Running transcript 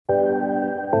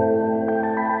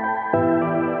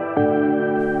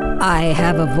I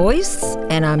have a voice,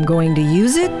 and I'm going to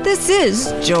use it. This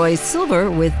is Joy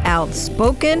Silver with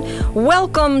Outspoken.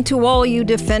 Welcome to all you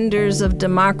defenders of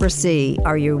democracy.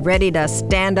 Are you ready to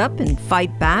stand up and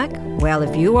fight back? Well,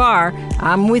 if you are,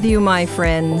 I'm with you, my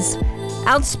friends.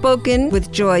 Outspoken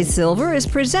with Joy Silver is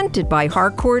presented by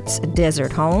Harcourt's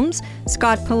Desert Homes.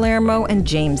 Scott Palermo and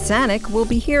James Sanick will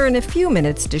be here in a few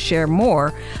minutes to share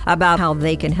more about how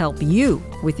they can help you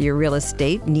with your real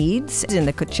estate needs in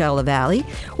the Coachella Valley.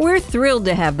 We're thrilled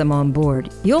to have them on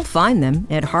board. You'll find them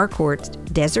at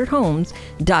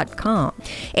harcourtsdeserthomes.com.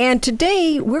 And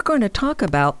today we're going to talk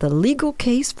about the legal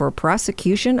case for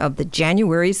prosecution of the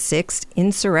January 6th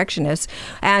insurrectionists.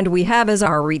 And we have as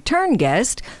our return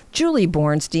guest Julie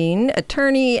Bornstein,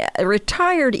 attorney,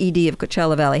 retired ED of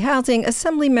Coachella Valley Housing,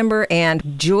 assembly member,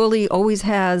 and Julie always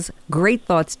has great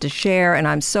thoughts to share, and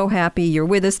I'm so happy you're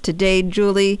with us today,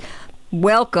 Julie.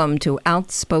 Welcome to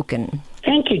Outspoken.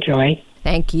 Thank you, Joy.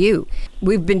 Thank you.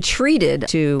 We've been treated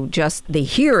to just the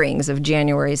hearings of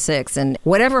January 6th, and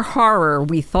whatever horror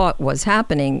we thought was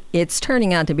happening, it's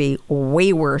turning out to be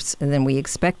way worse than we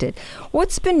expected.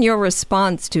 What's been your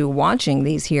response to watching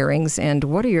these hearings, and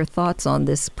what are your thoughts on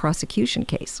this prosecution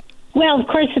case? Well, of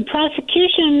course, the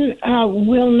prosecution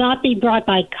will not be brought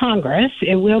by Congress.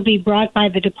 It will be brought by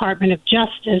the Department of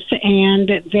Justice, and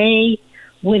they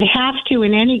would have to,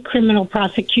 in any criminal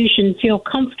prosecution, feel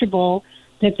comfortable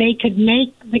that they could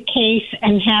make the case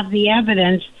and have the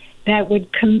evidence that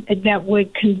would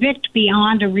convict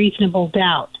beyond a reasonable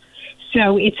doubt.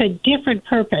 So it's a different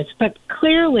purpose. But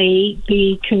clearly,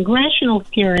 the congressional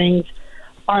hearings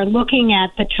are looking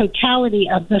at the totality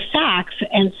of the facts,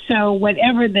 and so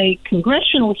whatever the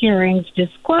congressional hearings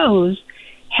disclose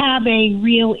have a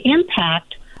real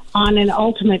impact on an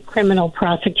ultimate criminal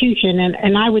prosecution,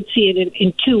 and I would see it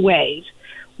in two ways.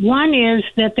 One is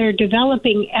that they're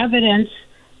developing evidence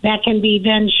that can be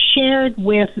then shared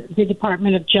with the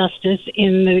Department of Justice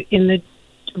in the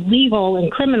legal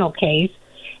and criminal case,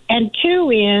 and two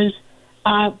is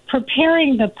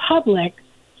preparing the public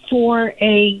for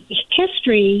the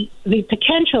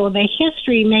potential of a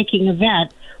history-making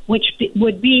event, which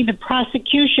would be the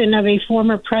prosecution of a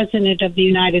former president of the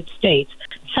United States,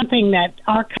 something that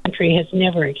our country has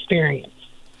never experienced.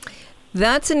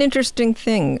 That's an interesting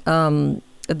thing.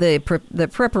 The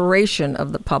preparation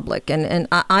of the public, and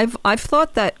I've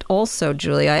thought that also,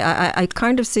 Julie. I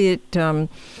kind of see it.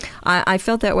 I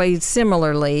felt that way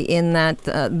similarly in that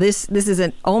this is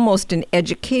almost an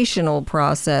educational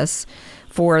process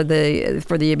for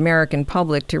the American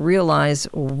public to realize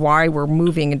why we're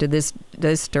moving into this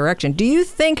direction. Do you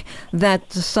think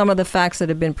that some of the facts that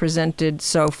have been presented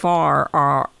so far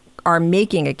are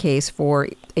making a case for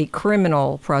a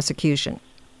criminal prosecution?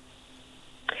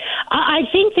 I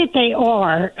think that they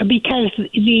are, because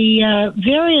the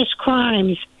various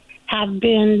crimes have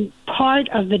been part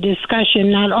of the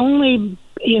discussion, not only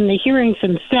in the hearings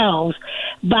themselves,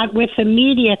 but with the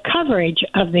media coverage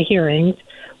of the hearings,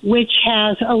 which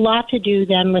has a lot to do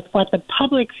then with what the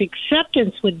public's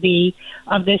acceptance would be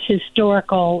of this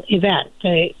historical event,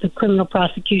 the criminal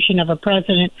prosecution of a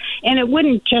president. And it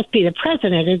wouldn't just be the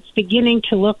president. It's beginning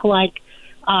to look like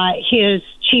his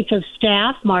chief of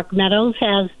staff, Mark Meadows,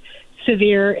 has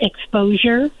severe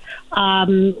exposure.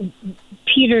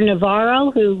 Peter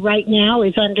Navarro, who right now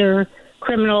is under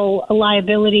criminal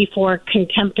liability for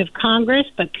contempt of Congress,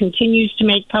 but continues to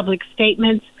make public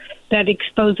statements that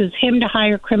exposes him to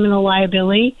higher criminal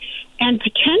liability, and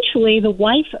potentially the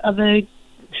wife of a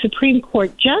Supreme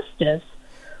Court justice,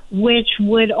 which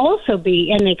would also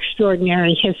be an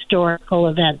extraordinary historical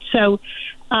event. So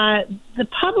the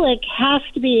public has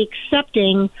to be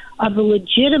accepting of the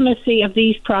legitimacy of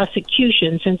these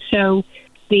prosecutions, and so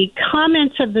the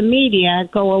comments of the media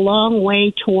go a long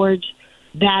way towards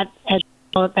that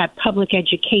public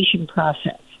education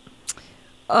process.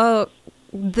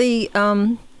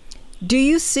 Do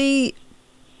you see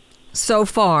so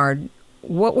far,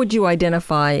 what would you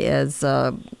identify as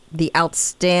the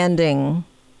outstanding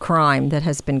crime that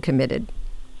has been committed?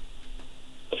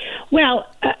 Well,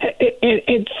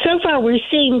 so far we're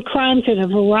seeing crimes in a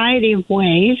variety of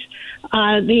ways.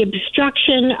 The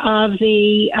obstruction of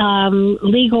the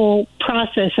legal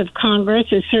process of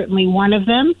Congress is certainly one of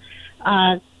them.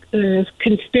 There's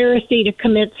conspiracy to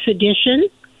commit sedition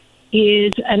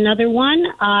is another one.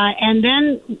 And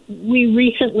then we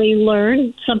recently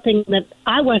learned something that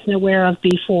I wasn't aware of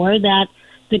before, that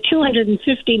the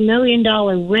 $250 million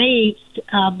raised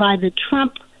by the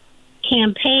Trump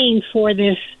campaign for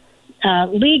this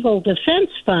legal defense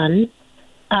fund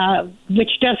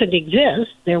which doesn't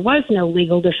exist, there was no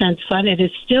legal defense fund, it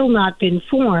has still not been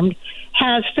formed,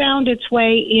 has found its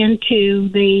way into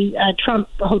the Trump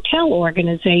Hotel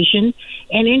organization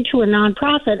and into a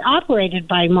nonprofit operated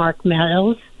by Mark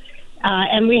Meadows.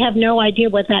 And we have no idea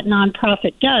what that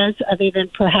nonprofit does other than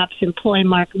perhaps employ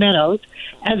Mark Meadows,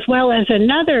 as well as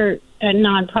another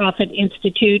nonprofit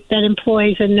institute that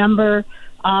employs a number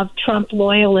of Trump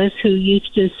loyalists who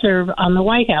used to serve on the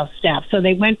White House staff. So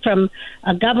they went from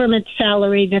a government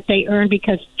salary that they earned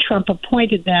because Trump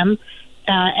appointed them,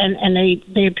 and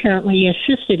they apparently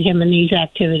assisted him in these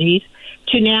activities,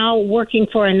 to now working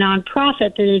for a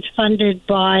nonprofit that is funded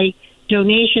by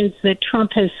donations that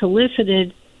Trump has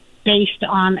solicited based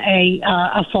on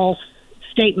a false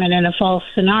statement and a false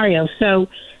scenario. So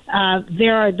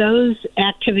there are those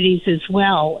activities as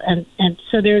well. And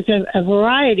so there's a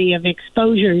variety of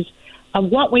exposures of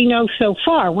what we know so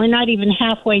far. We're not even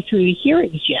halfway through the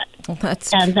hearings yet.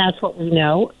 And that's what we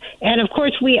know. And, of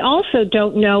course, we also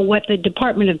don't know what the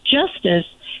Department of Justice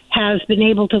has been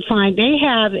able to find. They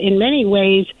have, in many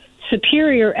ways,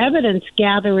 superior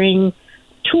evidence-gathering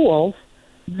tools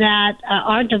that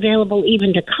aren't available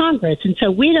even to Congress. And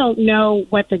so we don't know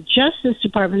what the Justice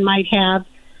Department might have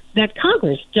that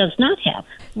Congress does not have.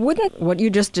 Wouldn't what you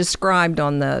just described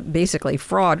on the basically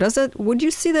fraud, would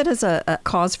you see that as a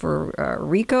cause for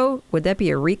RICO? Would that be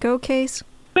a RICO case?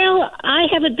 Well, I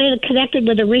haven't been connected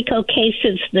with a RICO case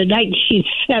since the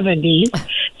 1970s,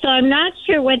 so I'm not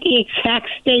sure what the exact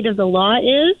state of the law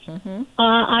is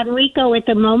on RICO at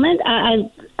the moment.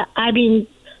 I mean,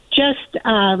 just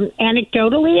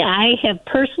anecdotally, I have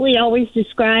personally always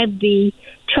described the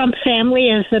Trump family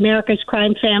as America's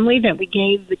crime family that we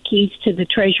gave the keys to the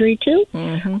Treasury to.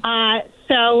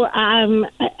 So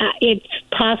it's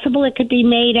possible it could be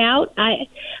made out.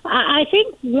 I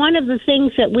think one of the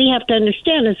things that we have to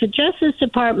understand is the Justice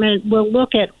Department will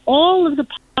look at all of the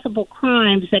possible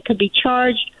crimes that could be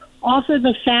charged off of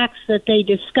the facts that they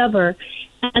discover,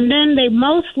 and then they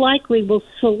most likely will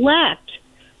select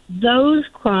those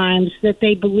crimes that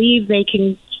they believe they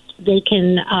can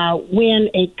win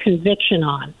a conviction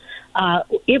on.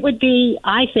 It would be,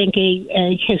 I think,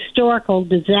 a historical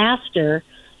disaster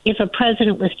if a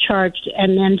president was charged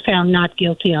and then found not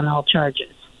guilty on all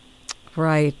charges.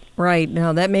 Right.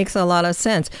 No, that makes a lot of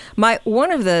sense.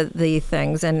 One of the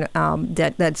things, and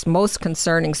that's most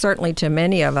concerning, certainly to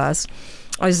many of us,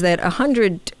 is that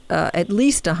at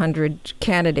least 100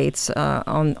 candidates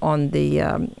in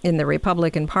the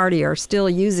Republican Party are still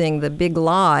using the big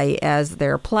lie as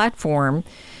their platform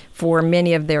for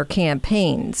many of their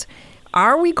campaigns.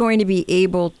 Are we going to be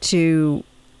able to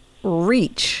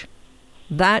reach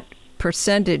that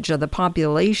percentage of the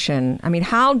population? I mean,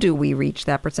 how do we reach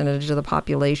that percentage of the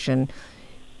population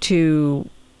to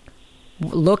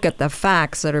look at the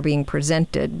facts that are being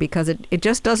presented? Because it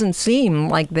just doesn't seem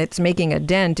like that's making a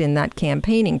dent in that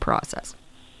campaigning process.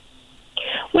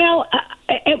 Well,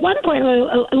 at one point,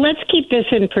 let's keep this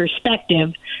in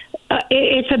perspective.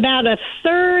 It's about a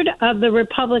third of the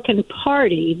Republican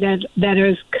Party that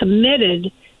is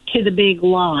committed to the big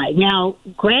lie. Now,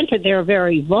 granted, they're a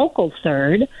very vocal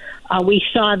third. We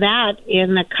saw that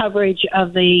in the coverage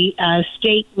of the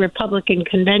state Republican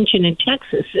convention in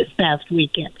Texas this past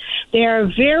weekend. They are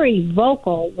very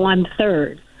vocal,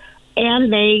 one-third,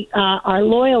 and they are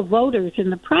loyal voters in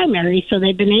the primary, so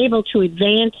they've been able to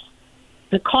advance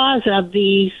the cause of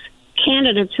these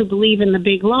candidates who believe in the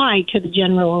big lie to the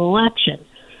general election.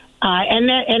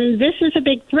 And this is a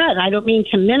big threat. I don't mean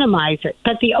to minimize it,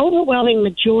 but the overwhelming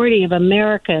majority of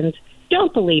Americans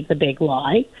don't believe the big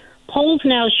lie. Polls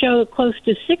now show close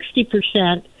to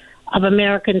 60% of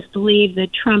Americans believe that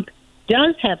Trump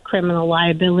does have criminal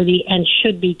liability and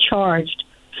should be charged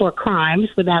for crimes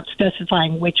without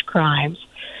specifying which crimes.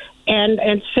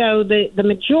 And so the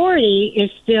majority is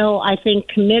still, I think,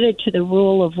 committed to the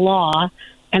rule of law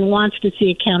and wants to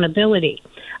see accountability.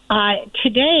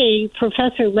 Today,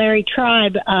 Professor Larry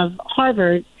Tribe of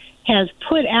Harvard has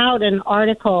put out an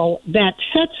article that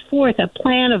sets forth a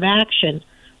plan of action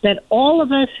that all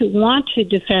of us who want to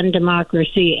defend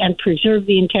democracy and preserve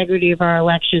the integrity of our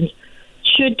elections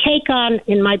should take on,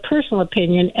 in my personal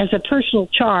opinion, as a personal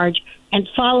charge and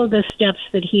follow the steps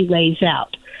that he lays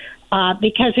out.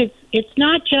 Because it's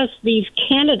not just these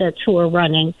candidates who are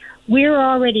running. We're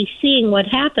already seeing what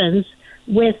happens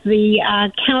with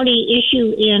the county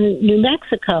issue in New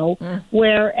Mexico,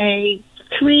 where a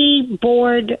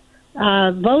 3-board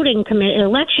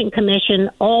election commission,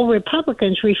 all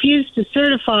Republicans, refused to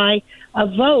certify a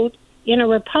vote in a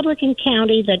Republican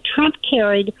county that Trump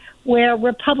carried, where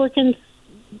Republicans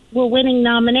were winning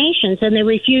nominations, and they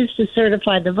refused to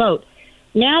certify the vote.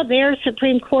 Now their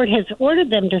Supreme Court has ordered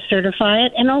them to certify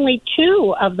it, and only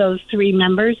 2 of those 3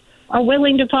 members are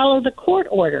willing to follow the court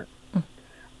order.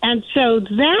 And so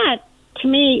that, to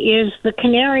me, is the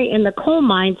canary in the coal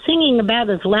mine, singing about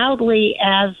as loudly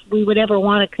as we would ever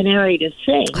want a canary to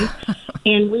sing,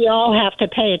 and we all have to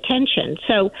pay attention.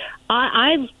 So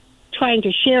I'm trying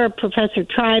to share Professor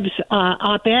Tribe's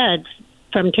op-ed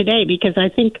from today because I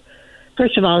think,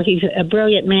 first of all, he's a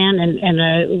brilliant man and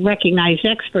a recognized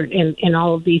expert in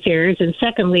all of these areas, and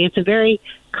secondly, it's a very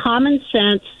common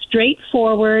sense,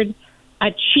 straightforward,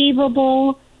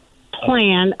 achievable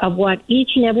plan of what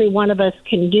each and every one of us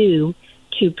can do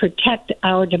to protect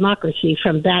our democracy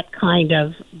from that kind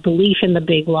of belief in the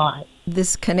big lie.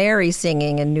 This canary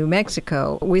singing in New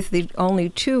Mexico, with the only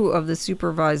 2 of the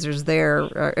supervisors there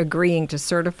agreeing to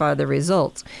certify the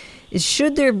results,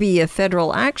 should there be a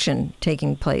federal action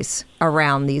taking place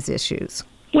around these issues?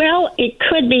 Well, it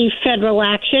could be federal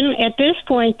action. At this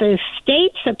point, the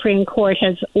state Supreme Court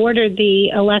has ordered the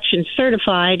election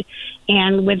certified,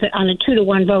 and on a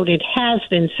 2-to-1 vote, it has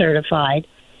been certified.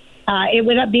 It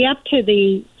would be up to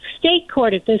the state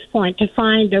court at this point to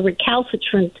find a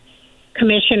recalcitrant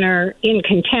commissioner in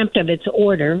contempt of its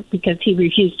order because he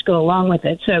refused to go along with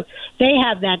it. So they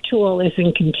have that tool as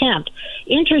in contempt.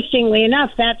 Interestingly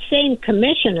enough, that same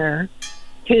commissioner,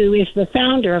 who is the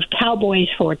founder of Cowboys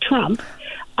for Trump,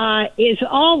 is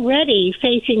already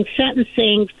facing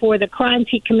sentencing for the crimes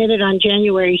he committed on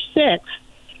January 6th.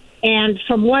 And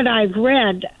from what I've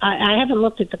read, I haven't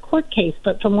looked at the court case,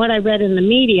 but from what I read in the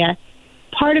media,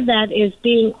 part of that is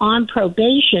being on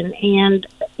probation. And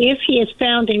if he is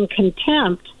found in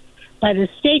contempt by the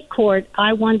state court,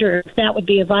 I wonder if that would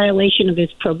be a violation of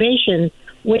his probation,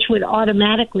 which would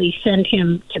automatically send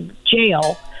him to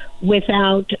jail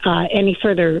without any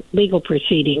further legal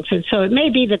proceedings. And so it may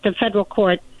be that the federal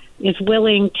court is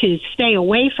willing to stay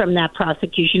away from that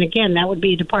prosecution. Again, that would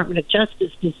be a Department of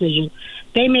Justice decision.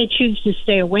 They may choose to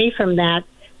stay away from that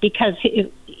because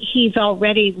he's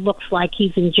already looks like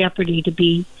he's in jeopardy to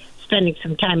be spending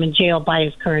some time in jail by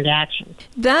his current actions.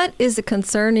 That is a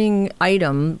concerning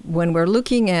item when we're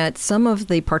looking at some of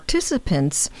the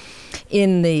participants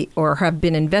or have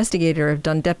been investigated or have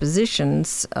done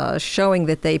depositions showing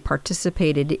that they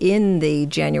participated in the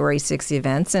January 6th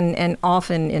events, and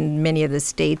often in many of the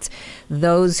states,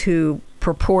 those who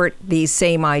purport these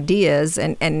same ideas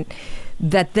and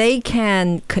that they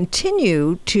can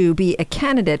continue to be a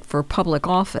candidate for public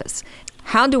office.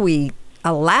 How do we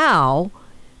allow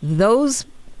those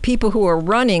people who are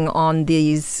running on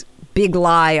these big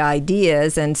lie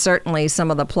ideas, and certainly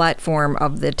some of the platform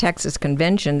of the Texas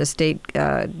convention, the state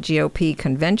GOP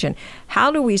convention,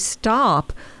 how do we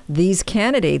stop these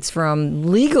candidates from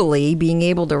legally being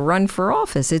able to run for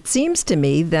office? It seems to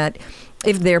me that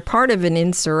if they're part of an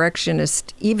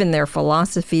insurrectionist, even their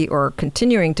philosophy or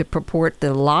continuing to purport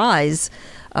the lies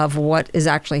of what is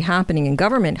actually happening in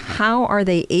government, how are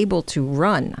they able to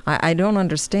run? I don't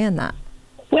understand that.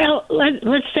 Well,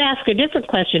 let's ask a different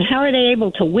question. How are they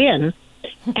able to win?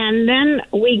 And then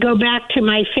we go back to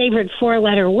my favorite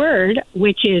 4-letter word,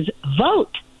 which is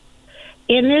vote.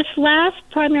 In this last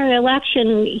primary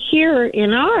election here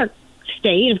in our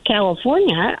state of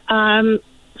California,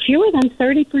 fewer than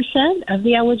 30% of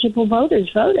the eligible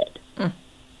voters voted.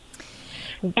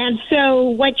 And so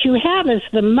what you have is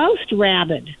the most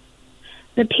rabid,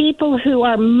 the people who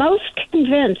are most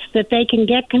convinced that they can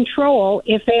get control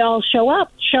if they all show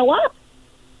up.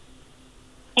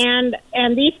 And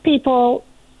these people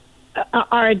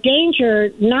are a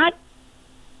danger.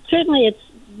 Certainly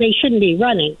they shouldn't be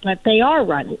running, but they are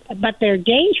running. But their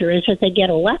danger is that they get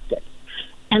elected.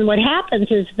 And what happens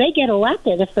is they get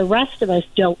elected if the rest of us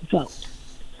don't vote.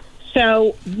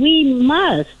 So we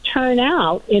must turn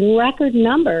out in record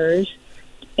numbers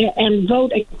and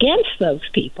vote against those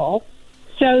people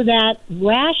so that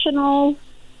rational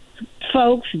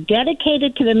folks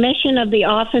dedicated to the mission of the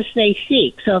office they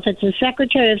seek. So if it's a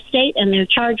Secretary of State and they're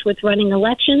charged with running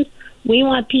elections, we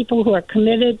want people who are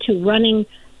committed to running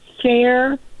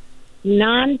fair,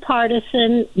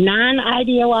 nonpartisan,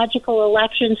 non-ideological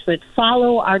elections that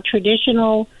follow our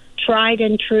traditional tried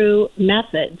and true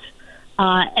methods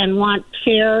and want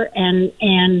fair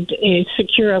and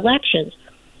secure elections.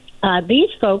 These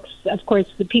folks, of course,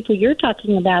 the people you're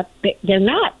talking about, they're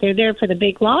not. They're there for the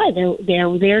big lie.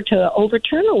 They're there to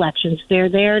overturn elections. They're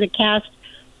there to cast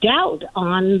doubt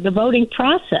on the voting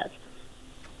process.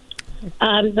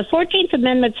 The 14th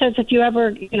Amendment says if you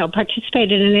ever,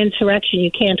 participate in an insurrection,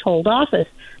 you can't hold office.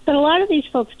 But a lot of these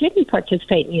folks didn't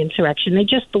participate in the insurrection. They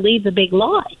just believed the big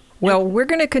lie. Well, we're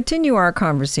going to continue our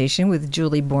conversation with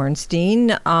Julie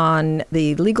Bornstein on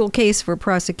the legal case for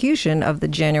prosecution of the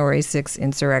January 6th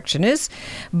insurrectionists.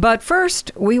 But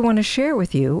first, we want to share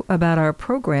with you about our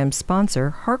program sponsor,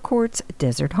 Harcourt's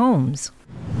Desert Homes.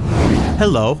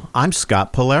 Hello, I'm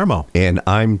Scott Palermo. And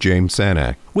I'm James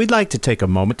Sanak. We'd like to take a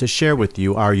moment to share with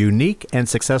you our unique and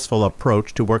successful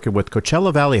approach to working with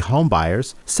Coachella Valley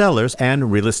homebuyers, sellers,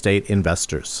 and real estate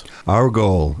investors. Our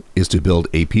goal is to build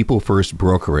a people-first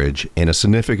brokerage, and a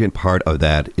significant part of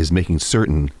that is making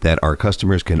certain that our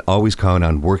customers can always count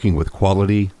on working with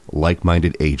quality,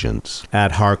 like-minded agents.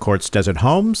 At Harcourt's Desert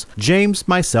Homes, James,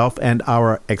 myself, and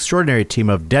our extraordinary team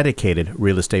of dedicated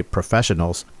real estate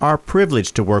professionals are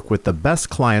privileged to work with the best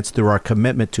clients through our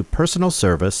commitment to personal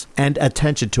service and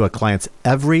attention to a client's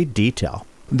every detail.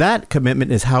 That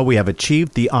commitment is how we have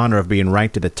achieved the honor of being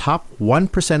ranked in the top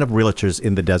 1% of realtors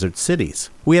in the desert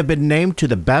cities. We have been named to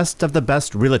the best of the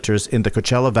best realtors in the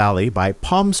Coachella Valley by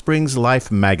Palm Springs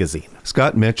Life magazine.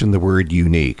 Scott mentioned the word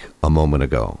unique a moment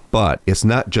ago, but it's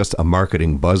not just a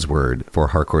marketing buzzword for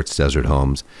Harcourt's Desert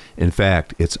Homes. In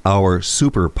fact, it's our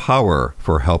superpower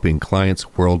for helping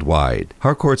clients worldwide.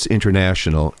 Harcourt's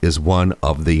International is one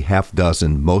of the half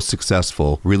dozen most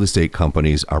successful real estate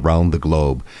companies around the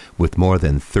globe, with more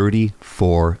than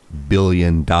 $34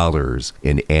 billion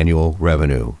in annual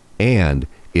revenue. And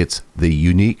it's the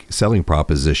unique selling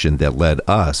proposition that led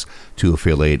us to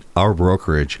affiliate our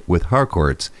brokerage with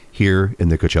Harcourt's here in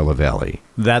the Coachella Valley.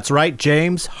 That's right,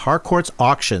 James. Harcourt's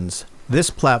Auctions. This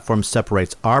platform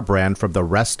separates our brand from the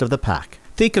rest of the pack.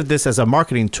 Think of this as a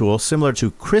marketing tool similar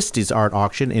to Christie's Art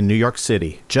Auction in New York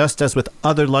City. Just as with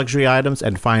other luxury items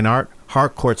and fine art,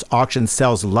 Harcourt's Auction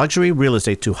sells luxury real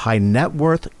estate to high net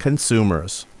worth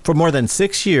consumers. For more than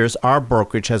 6 years, our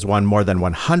brokerage has won more than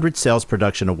 100 sales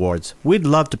production awards. We'd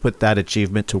love to put that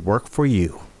achievement to work for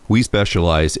you. We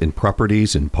specialize in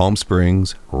properties in Palm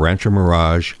Springs, Rancho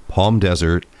Mirage, Palm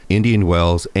Desert, Indian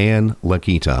Wells, and La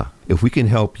Quinta. If we can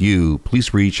help you,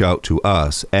 please reach out to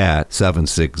us at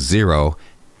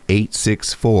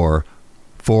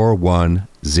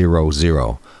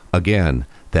 760-864-4100. Again,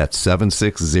 that's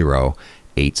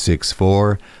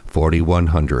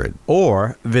 760-864-4100.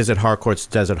 Or visit Harcourt's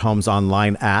Desert Homes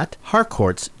online at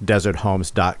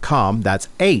harcourtsdeserthomes.com. That's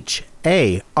HARCOURTS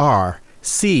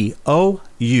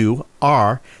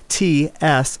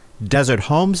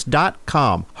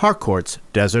deserthomes.com. Harcourt's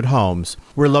Desert Homes.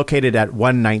 We're located at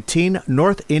 119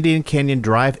 North Indian Canyon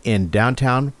Drive in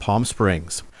downtown Palm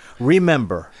Springs.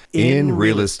 Remember, in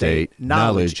real estate,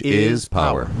 knowledge is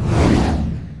power.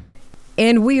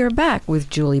 And we are back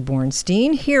with Julie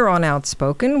Bornstein here on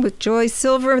Outspoken with Joy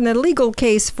Silver in the legal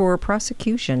case for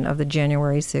prosecution of the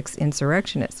January 6th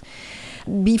insurrectionists.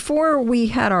 Before we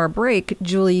had our break,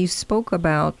 Julie, you spoke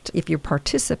about if you're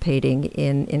participating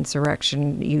in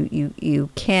insurrection, you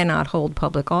cannot hold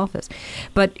public office.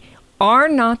 But are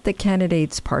not the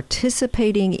candidates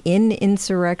participating in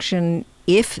insurrection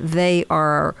if they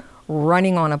are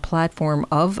running on a platform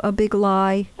of a big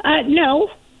lie?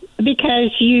 No, because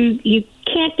you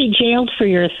can't be jailed for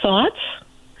your thoughts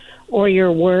or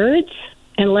your words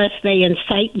unless they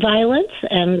incite violence.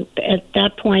 And at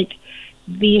that point,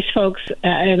 these folks,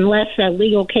 unless a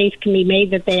legal case can be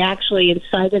made that they actually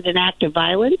incited an act of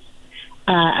violence,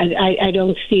 I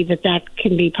don't see that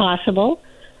can be possible.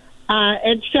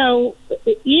 And so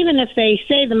even if they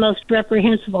say the most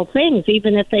reprehensible things,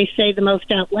 even if they say the most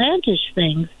outlandish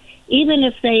things, even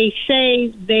if they say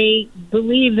they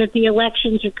believe that the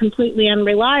elections are completely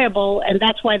unreliable and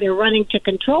that's why they're running to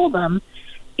control them,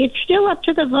 it's still up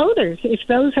to the voters if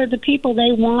those are the people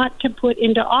they want to put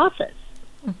into office.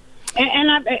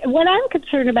 And what I'm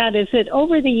concerned about is that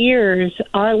over the years,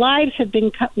 our lives have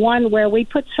been one where we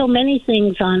put so many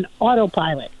things on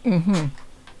autopilot. Mm-hmm.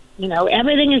 You know,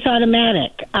 everything is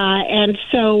automatic. And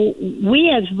so we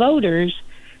as voters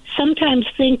sometimes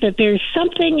think that there's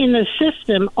something in the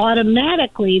system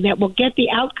automatically that will get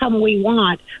the outcome we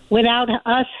want without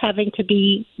us having to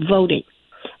be voting.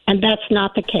 And that's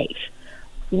not the case.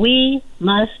 We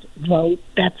must vote.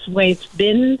 That's the way it's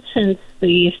been since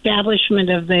the establishment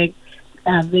of the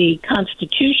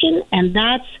Constitution, and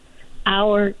that's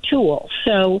our tool.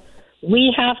 So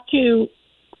we have to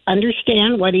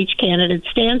understand what each candidate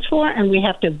stands for, and we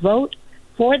have to vote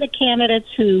for the candidates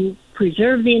who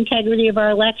preserve the integrity of our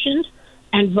elections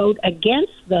and vote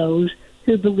against those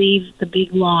who believe the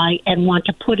big lie and want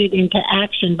to put it into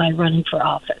action by running for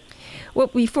office. Well,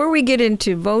 before we get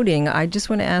into voting, I just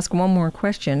want to ask one more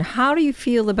question. How do you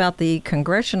feel about the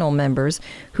congressional members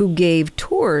who gave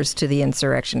tours to the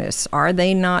insurrectionists? Are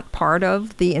they not part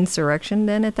of the insurrection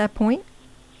then at that point?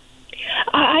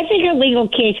 I think a legal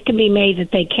case can be made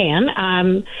that they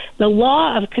can. The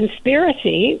law of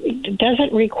conspiracy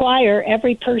doesn't require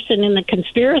every person in the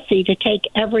conspiracy to take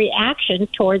every action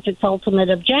towards its ultimate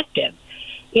objective.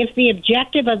 If the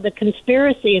objective of the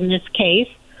conspiracy in this case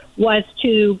was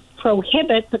to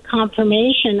prohibit the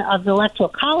confirmation of the Electoral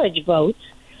College votes,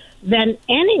 then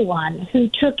anyone who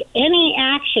took any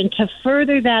action to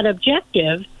further that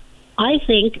objective, I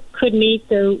think, could meet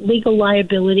the legal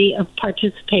liability of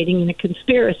participating in a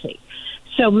conspiracy.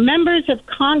 So members of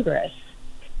Congress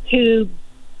who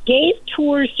gave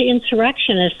tours to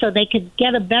insurrectionists so they could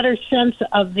get a better sense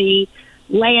of the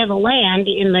lay of the land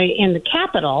in the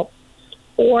Capitol,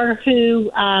 or who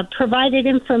provided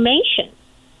information,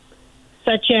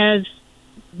 such as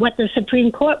what the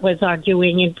Supreme Court was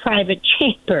arguing in private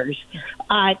chambers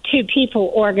to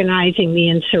people organizing the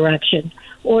insurrection,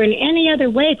 or in any other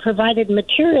way provided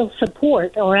material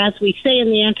support, or as we say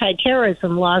in the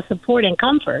anti-terrorism law, support and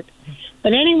comfort.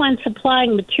 But anyone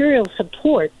supplying material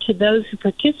support to those who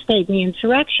participate in the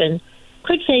insurrection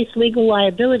could face legal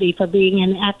liability for being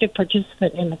an active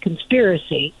participant in the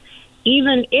conspiracy,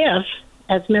 even if,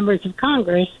 as members of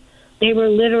Congress, they were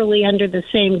literally under the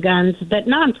same guns that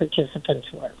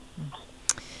non-participants were.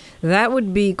 That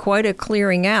would be quite a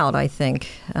clearing out, I think.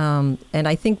 And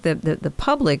I think that the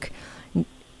public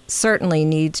certainly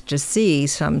needs to see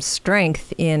some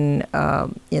strength in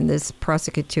this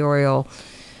prosecutorial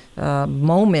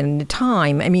moment in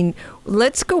time. I mean,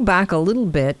 let's go back a little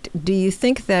bit. Do you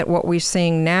think that what we're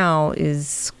seeing now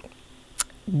is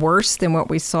worse than what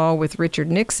we saw with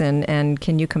Richard Nixon? And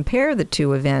can you compare the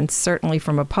two events, certainly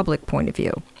from a public point of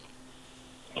view?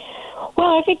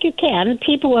 Well, I think you can.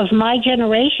 People of my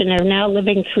generation are now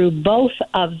living through both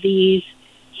of these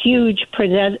huge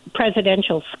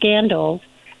presidential scandals.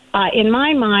 In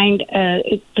my mind,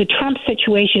 the Trump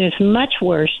situation is much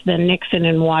worse than Nixon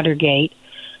and Watergate.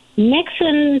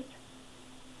 Nixon's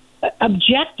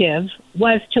objective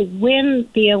was to win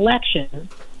the election.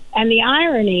 And the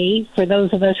irony, for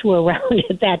those of us who were around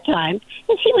at that time,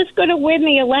 is he was going to win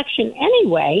the election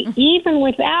anyway, even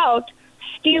without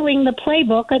stealing the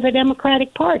playbook of the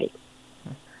Democratic Party.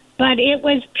 But it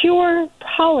was pure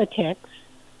politics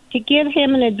to give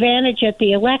him an advantage at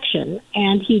the election,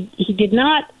 and he did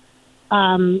not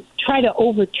try to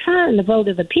overturn the vote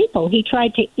of the people. He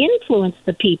tried to influence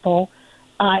the people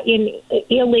in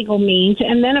illegal means,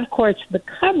 and then, of course, the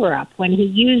cover-up, when he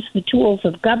used the tools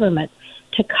of government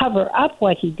to cover up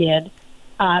what he did,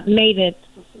 made it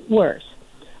worse.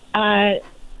 The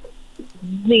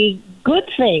good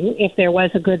thing, if there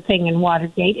was a good thing in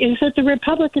Watergate, is that the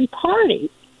Republican Party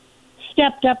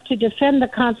stepped up to defend the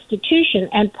Constitution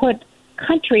and put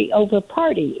country over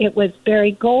party. It was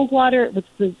Barry Goldwater, it was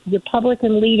the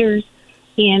Republican leaders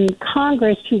in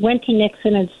Congress who went to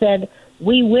Nixon and said,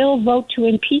 "We will vote to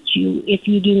impeach you if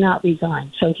you do not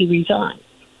resign." So he resigned.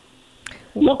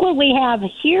 Look what we have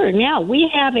here now. We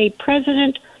have a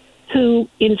president who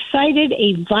incited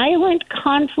a violent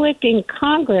conflict in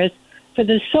Congress for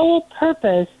the sole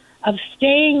purpose of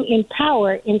staying in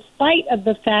power, in spite of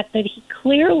the fact that he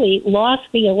clearly lost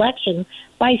the election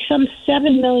by some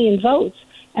 7 million votes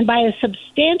and by a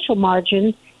substantial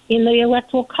margin in the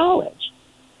Electoral College.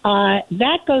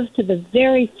 That goes to the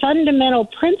very fundamental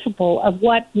principle of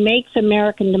what makes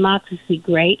American democracy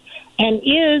great and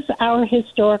is our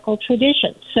historical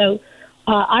tradition. So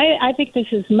I think this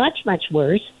is much, much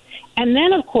worse. And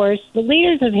then, of course, the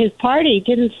leaders of his party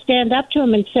didn't stand up to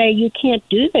him and say, "You can't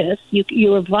do this.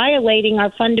 You are violating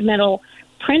our fundamental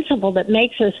principle that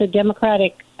makes us a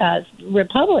democratic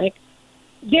republic."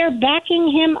 They're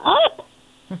backing him up.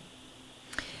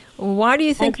 Why do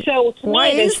you think? And so, why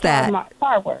is that?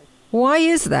 Far worse. Why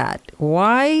is that?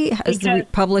 Why has the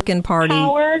Republican Party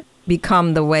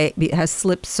become the way, has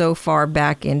slipped so far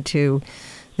back into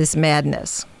this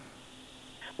madness?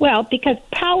 Well, because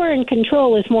power and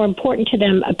control is more important to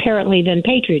them, apparently, than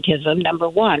patriotism, number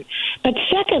one. But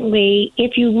secondly,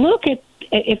 if you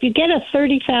get a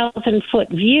 30,000-foot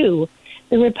view,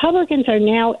 the Republicans are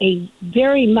now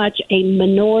very much a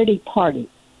minority party.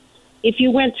 If you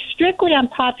went strictly on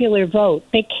popular vote,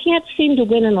 they can't seem to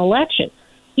win an election.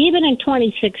 Even in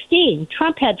 2016,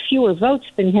 Trump had fewer votes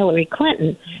than Hillary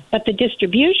Clinton, but the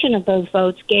distribution of those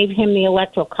votes gave him the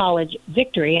Electoral College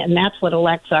victory, and that's what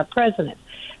elects our president.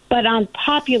 But on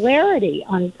popularity,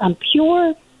 on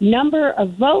pure number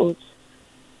of votes,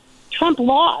 Trump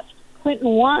lost, Clinton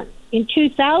won. In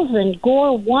 2000,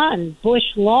 Gore won, Bush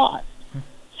lost.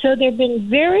 So there have been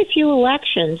very few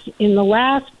elections in the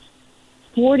last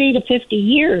 40 to 50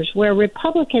 years where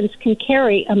Republicans can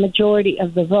carry a majority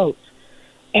of the votes.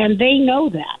 And they know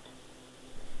that.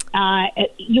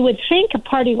 You would think a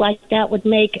party like that would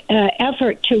make an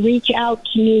effort to reach out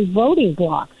to new voting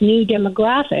blocs, new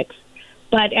demographics.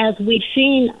 But as we've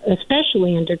seen,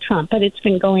 especially under Trump, but it's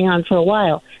been going on for a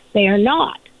while, they are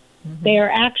not. Mm-hmm. They are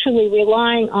actually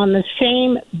relying on the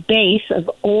same base of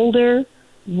older,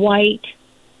 white,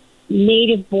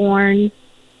 native-born,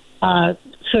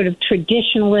 sort of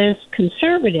traditionalist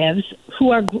conservatives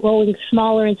who are growing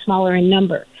smaller and smaller in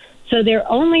number. So their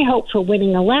only hope for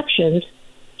winning elections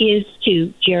is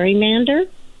to gerrymander,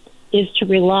 is to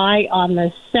rely on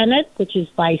the Senate, which is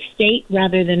by state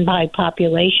rather than by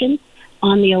population,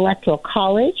 on the Electoral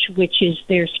College, which is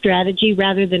their strategy.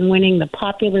 Rather than winning the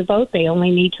popular vote, they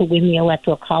only need to win the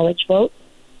Electoral College vote,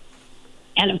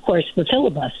 and, of course, the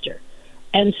filibuster.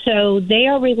 And so they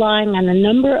are relying on a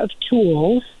number of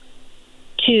tools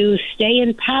to stay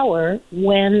in power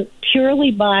when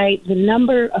purely by the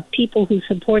number of people who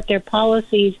support their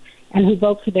policies and who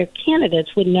vote for their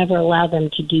candidates would never allow them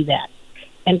to do that.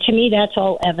 And to me, that's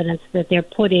all evidence that they're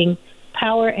putting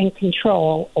power and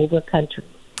control over country.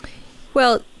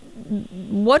 Well,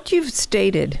 what you've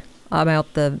stated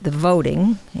about the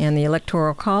voting and the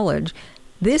Electoral College,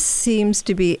 this seems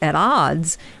to be at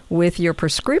odds with your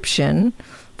prescription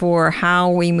for how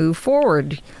we move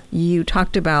forward. You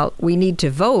talked about we need to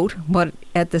vote, but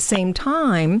at the same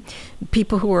time,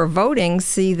 people who are voting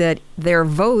see that their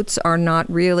votes are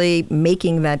not really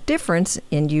making that difference.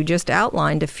 And you just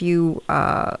outlined a few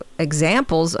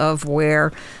examples of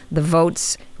where the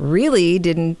votes really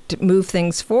didn't move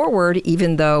things forward,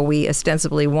 even though we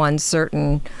ostensibly won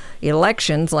certain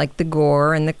elections like the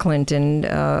Gore and the Clinton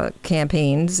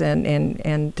campaigns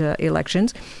and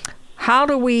elections. How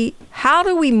do we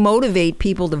motivate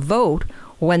people to vote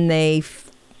when the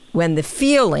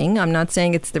feeling, I'm not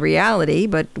saying it's the reality,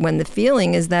 but when the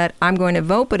feeling is that I'm going to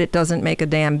vote, but it doesn't make a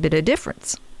damn bit of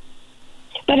difference?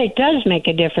 But it does make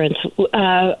a difference.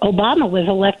 Obama was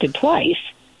elected twice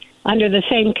under the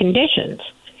same conditions.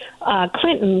 Bill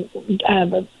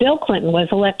Clinton was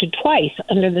elected twice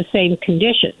under the same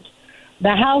conditions.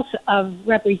 The House of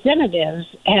Representatives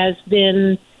has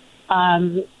been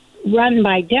run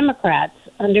by Democrats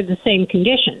under the same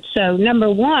conditions. So,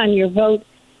 number one, your vote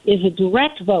is a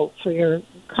direct vote for your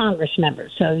Congress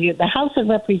members. So the House of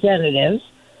Representatives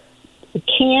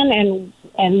can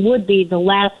and would be the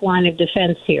last line of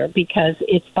defense here because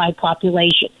it's by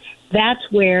population. That's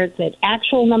where the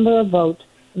actual number of votes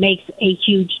makes a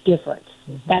huge difference.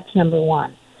 Mm-hmm. That's number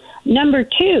one. Number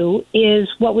two is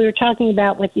what we were talking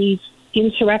about with these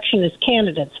insurrectionist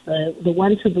candidates, the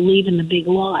ones who believe in the big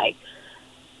lie.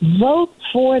 Vote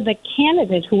for the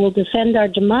candidate who will defend our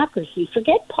democracy.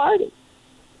 Forget party.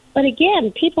 But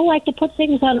again, people like to put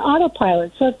things on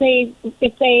autopilot. So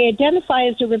if they identify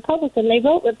as a Republican, they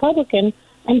vote Republican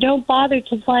and don't bother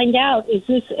to find out, is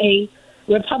this a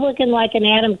Republican like an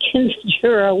Adam Kinzinger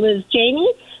or a Liz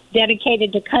Cheney,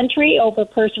 dedicated to country over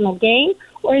personal gain?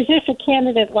 Or is this a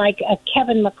candidate like a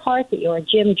Kevin McCarthy or a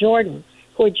Jim Jordan,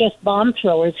 who are just bomb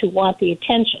throwers who want the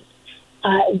attention?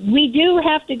 We do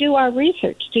have to do our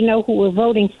research to know who we're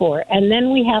voting for, and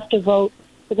then we have to vote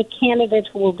for the candidate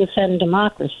who will defend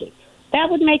democracy. That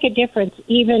would make a difference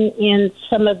even in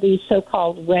some of these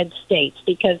so-called red states,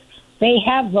 because they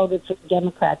have voted for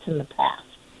Democrats in the past.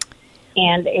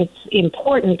 And it's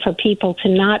important for people to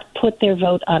not put their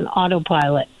vote on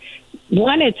autopilot.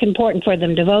 One, it's important for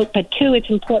them to vote, but two, it's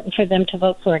important for them to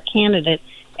vote for a candidate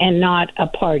and not a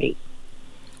party.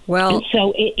 Well, and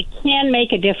so it can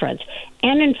make a difference.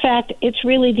 And in fact, it's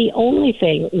really the only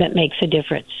thing that makes a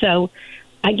difference. So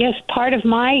I guess part of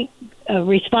my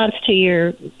response to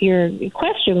your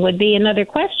question would be another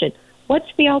question. What's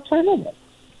the alternative?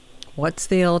 What's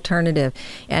the alternative?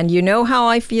 And you know how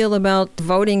I feel about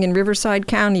voting in Riverside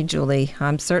County, Julie.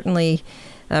 I'm certainly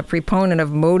a proponent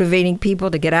of motivating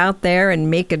people to get out there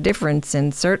and make a difference,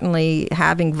 and certainly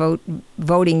having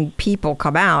voting people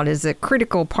come out is a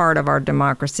critical part of our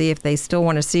democracy if they still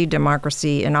want to see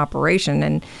democracy in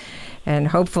operation. And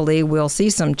hopefully we'll see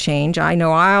some change. I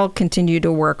know I'll continue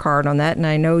to work hard on that, and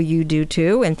I know you do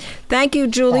too. And thank you,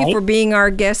 Julie, for being our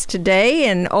guest today,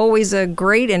 and always a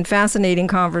great and fascinating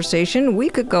conversation. We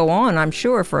could go on, I'm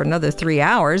sure, for another 3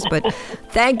 hours, but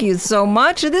thank you so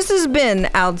much. This has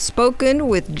been Outspoken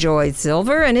with Joy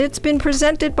Silver, and it's been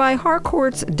presented by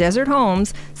Harcourt's Desert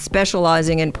Homes,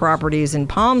 specializing in properties in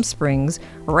Palm Springs,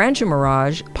 Rancho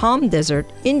Mirage, Palm Desert,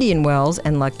 Indian Wells,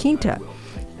 and La Quinta.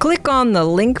 Click on the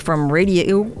link from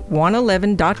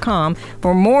radio111.com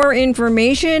for more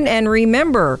information. And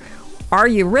remember, are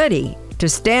you ready to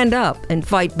stand up and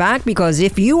fight back? Because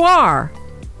if you are,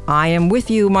 I am with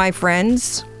you, my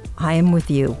friends. I am with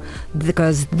you.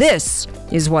 Because this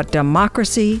is what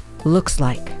democracy looks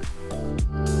like.